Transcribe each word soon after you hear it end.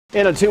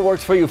In a Two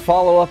Works For You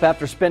follow-up,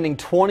 after spending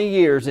 20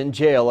 years in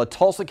jail, a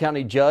Tulsa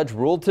County judge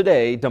ruled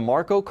today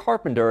DeMarco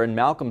Carpenter and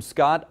Malcolm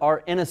Scott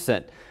are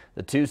innocent.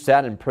 The two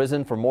sat in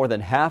prison for more than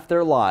half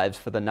their lives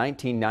for the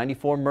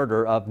 1994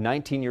 murder of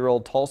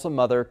 19-year-old Tulsa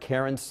mother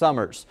Karen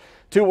Summers.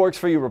 Two Works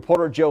For You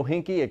reporter Joe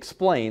Hinkey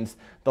explains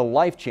the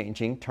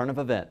life-changing turn of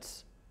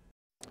events.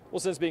 Well,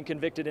 since being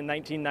convicted in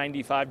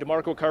 1995,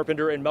 DeMarco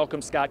Carpenter and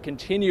Malcolm Scott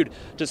continued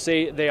to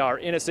say they are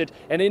innocent.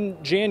 And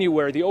in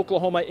January, the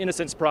Oklahoma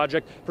Innocence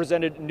Project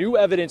presented new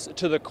evidence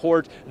to the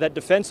court that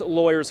defense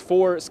lawyers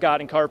for Scott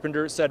and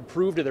Carpenter said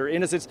proved their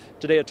innocence.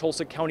 Today, a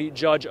Tulsa County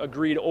judge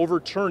agreed,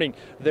 overturning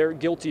their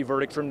guilty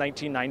verdict from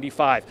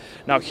 1995.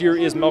 Now, here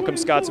is Malcolm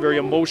Scott's very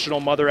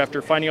emotional mother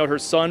after finding out her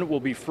son will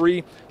be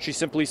free. She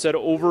simply said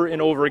over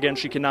and over again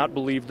she cannot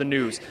believe the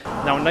news.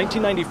 Now, in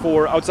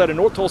 1994, outside a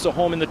North Tulsa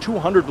home in the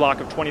 200 block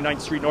of 29th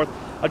Street North,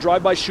 a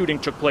drive-by shooting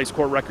took place,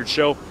 court records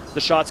show.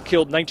 The shots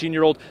killed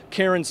 19-year-old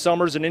Karen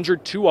Summers and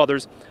injured two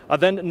others.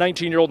 Then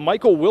 19-year-old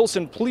Michael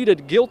Wilson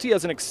pleaded guilty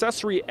as an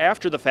accessory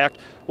after the fact.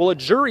 Well, a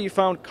jury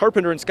found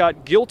Carpenter and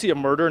Scott guilty of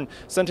murder and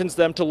sentenced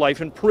them to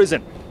life in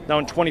prison. Now,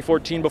 in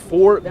 2014,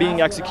 before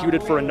being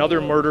executed for another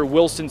murder,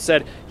 Wilson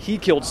said he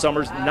killed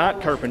Summers,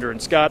 not Carpenter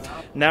and Scott.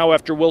 Now,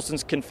 after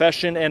Wilson's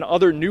confession and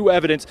other new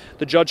evidence,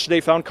 the judge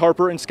today found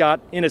Carpenter and Scott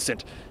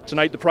innocent.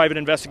 Tonight, the private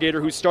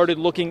investigator who started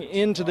looking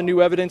into the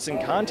new evidence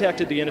and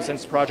contacted the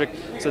Innocence Project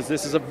says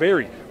this is a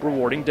very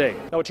rewarding day.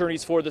 Now,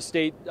 attorneys for the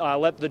state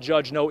let the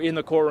judge know in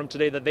the courtroom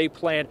today that they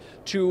plan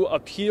to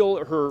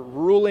appeal her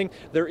ruling.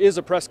 There is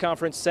a press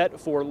conference set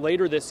for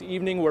later this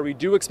evening where we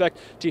do expect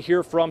to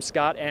hear from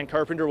Scott and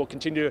Carpenter. We'll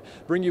continue to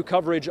bring you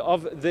coverage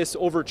of this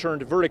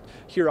overturned verdict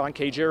here on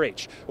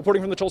KJRH.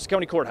 Reporting from the Tulsa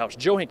County Courthouse,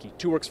 Joe Hinkey,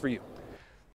 Two Works For You.